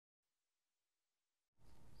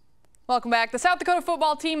Welcome back. The South Dakota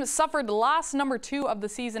football team suffered loss number 2 of the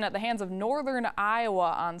season at the hands of Northern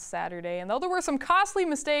Iowa on Saturday. And though there were some costly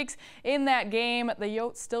mistakes in that game, the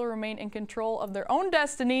Yotes still remain in control of their own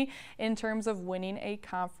destiny in terms of winning a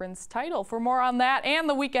conference title. For more on that and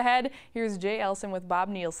the week ahead, here's Jay Elsen with Bob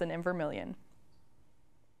Nielson in Vermilion.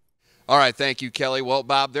 All right, thank you, Kelly. Well,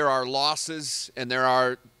 Bob, there are losses and there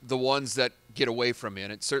are the ones that get away from you,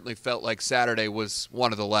 and it certainly felt like Saturday was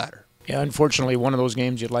one of the latter. Yeah, unfortunately, one of those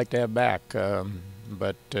games you'd like to have back.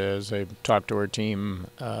 But as I talked to our team,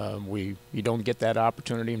 you don't get that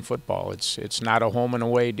opportunity in football. It's not a home and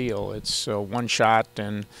away deal. It's one shot,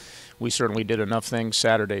 and we certainly did enough things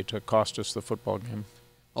Saturday to cost us the football game.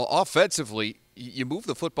 Well, offensively, you moved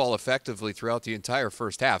the football effectively throughout the entire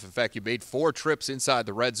first half. In fact, you made 4 trips inside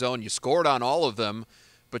the red zone. You scored on all of them,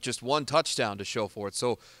 but just 1 touchdown to show for it.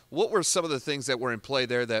 So what were some of the things that were in play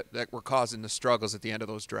there that were causing the struggles at the end of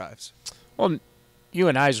those drives? Well,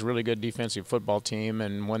 UNI is a really good defensive football team,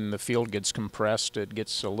 and when the field gets compressed, it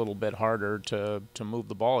gets a little bit harder to move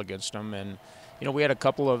the ball against them. And, you know, we had a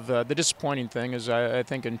couple of the disappointing thing is I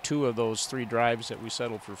think in 2 of those 3 drives that we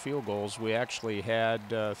settled for field goals, we actually had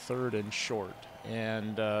 3rd and short.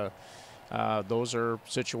 And those are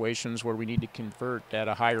situations where we need to convert at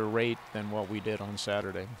a higher rate than what we did on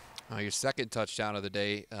Saturday. Your second touchdown of the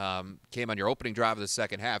day came on your opening drive of the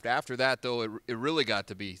second half. After that, though, it really got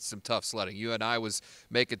to be some tough sledding. UNI was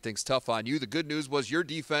making things tough on you. The good news was your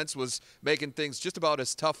defense was making things just about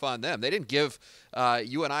as tough on them. They didn't give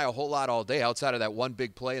UNI a whole lot all day outside of that one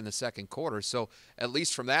big play in the second quarter. So at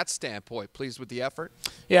least from that standpoint, pleased with the effort?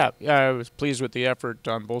 Yeah, I was pleased with the effort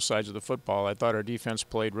on both sides of the football. I thought our defense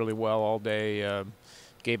played really well all day.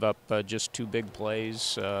 Gave up just 2 big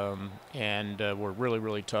plays and were really,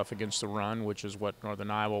 really tough against the run, which is what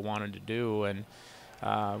Northern Iowa wanted to do. And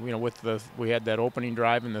you know, we had that opening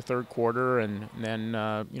drive in the 3rd quarter, and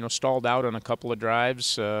then you know, stalled out on a couple of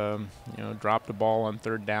drives. You know, dropped a ball on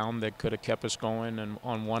 3rd down that could have kept us going, and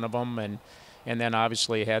on one of them, and then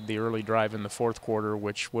obviously had the early drive in the 4th quarter,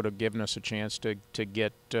 which would have given us a chance to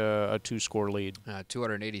get a 2-score lead.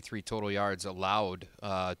 283 total yards allowed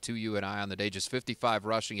to UNI on the day, just 55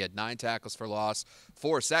 rushing. You had 9 tackles for loss,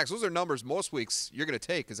 4 sacks. Those are numbers most weeks you're going to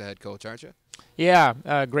take as a head coach, aren't you?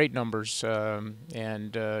 Yeah, great numbers.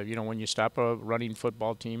 And you know, when you stop a running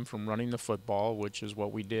football team from running the football, which is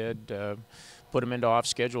what we did, put them into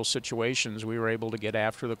off-schedule situations, we were able to get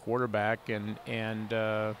after the quarterback and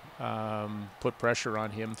put pressure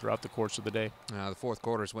on him throughout the course of the day. The 4th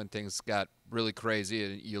quarter is when things got really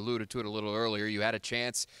crazy. You alluded to it a little earlier. You had a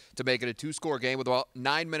chance to make it a 2-score game with about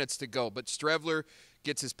 9 minutes to go, but Strevler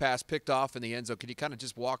gets his pass picked off in the end zone. Can you kind of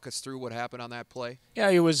just walk us through what happened on that play? Yeah,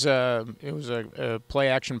 it was a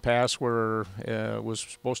play-action pass where it was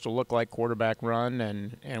supposed to look like quarterback run,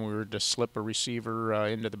 and we were to slip a receiver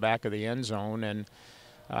into the back of the end zone. And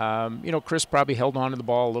you know, Chris probably held on to the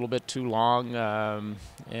ball a little bit too long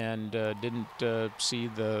and didn't see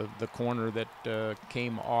the corner that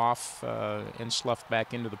came off and sloughed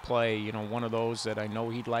back into the play. You know, one of those that I know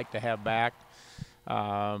he'd like to have back.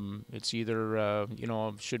 It's either you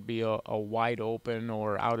know, should be a wide open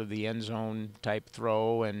or out of the end zone type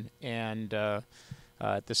throw, and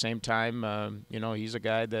at the same time, you know, he's a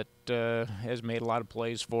guy that has made a lot of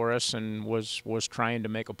plays for us and was trying to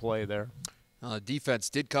make a play there. The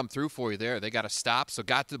defense did come through for you there. They got a stop, so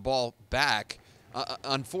got the ball back.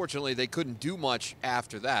 Unfortunately, they couldn't do much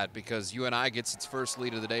after that because UNI gets its first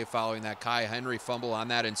lead of the day following that Kai Henry fumble on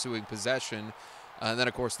that ensuing possession, and then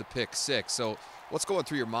of course the pick 6. So what's going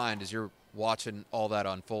through your mind as you're watching all that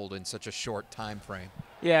unfold in such a short time frame?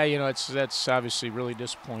 Yeah, you know, that's obviously really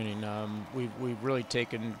disappointing. We've really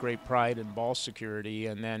taken great pride in ball security,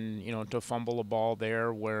 and then, you know, to fumble a ball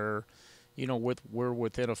there where, you know, we're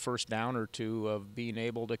within a 1st down or 2 of being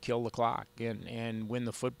able to kill the clock and win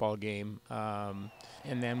the football game.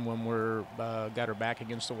 And then when we're got our back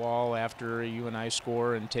against the wall after a UNI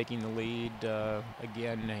score and taking the lead,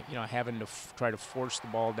 again, you know, having to try to force the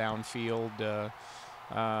ball downfield.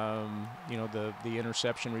 You know, the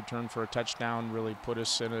interception return for a touchdown really put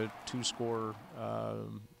us in a 2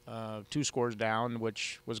 scores down,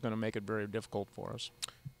 which was going to make it very difficult for us.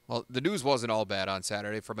 Well, the news wasn't all bad on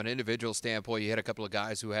Saturday. From an individual standpoint, you had a couple of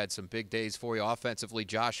guys who had some big days for you. Offensively,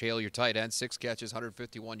 Josh Hale, your tight end, 6 catches,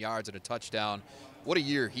 151 yards, and a touchdown. What a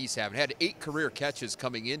year he's having. Had 8 career catches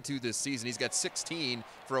coming into this season. He's got 16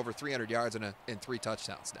 for over 300 yards and 3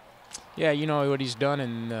 touchdowns now. Yeah, you know, what he's done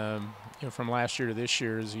in, you know, from last year to this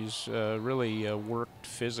year is he's really worked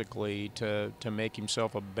physically to make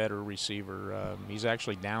himself a better receiver. He's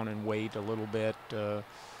actually down in weight a little bit.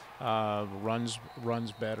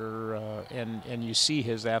 runs better, and you see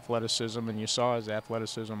his athleticism, and you saw his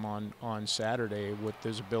athleticism on Saturday with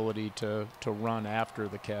his ability to run after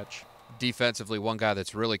the catch. Defensively, one guy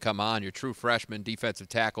that's really come on, your true freshman defensive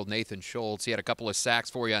tackle, Nathan Schultz. He had a couple of sacks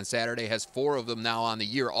for you on Saturday, has 4 of them now on the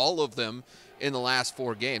year, all of them in the last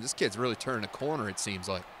 4 games. This kid's really turning a corner, it seems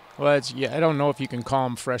like. Well, I don't know if you can call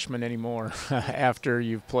him freshman anymore after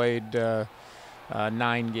you've played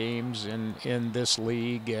 9 games in this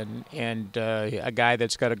league, and a guy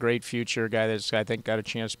that's got a great future, a guy that's, I think, got a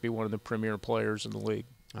chance to be one of the premier players in the league.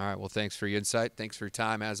 All right, well, thanks for your insight. Thanks for your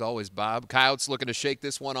time, as always, Bob. Coyotes looking to shake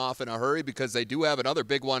this one off in a hurry because they do have another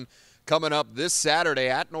big one coming up this Saturday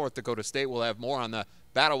at North Dakota State. We'll have more on the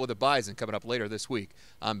battle with the Bison coming up later this week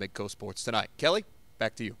on Midco Sports Tonight. Kelly,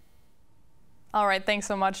 back to you. All right, thanks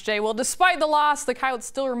so much, Jay. Well, despite the loss, the Coyotes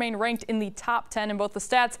still remain ranked in the top 10 in both the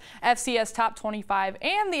Stats FCS Top 25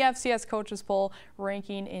 and the FCS Coaches Poll,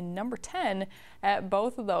 ranking in number 10 at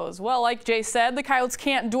both of those. Well, like Jay said, the Coyotes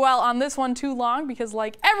can't dwell on this one too long because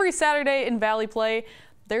like every Saturday in Valley Play,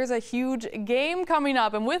 there's a huge game coming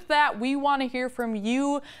up. And with that, we want to hear from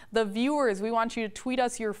you, the viewers. We want you to tweet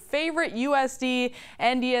us your favorite USD,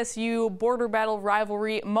 NDSU, border battle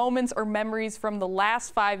rivalry moments or memories from the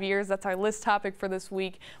last 5 years. That's our list topic for this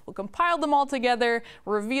week. We'll compile them all together,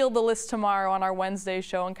 reveal the list tomorrow on our Wednesday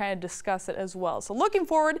show, and kind of discuss it as well. So looking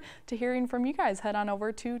forward to hearing from you guys. Head on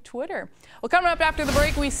over to Twitter. Well, coming up after the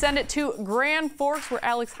break, we send it to Grand Forks, where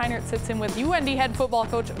Alex Heinert sits in with UND head football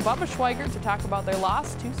coach Bubba Schweigert to talk about their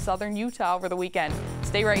loss to Southern Utah over the weekend.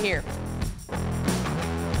 Stay right here.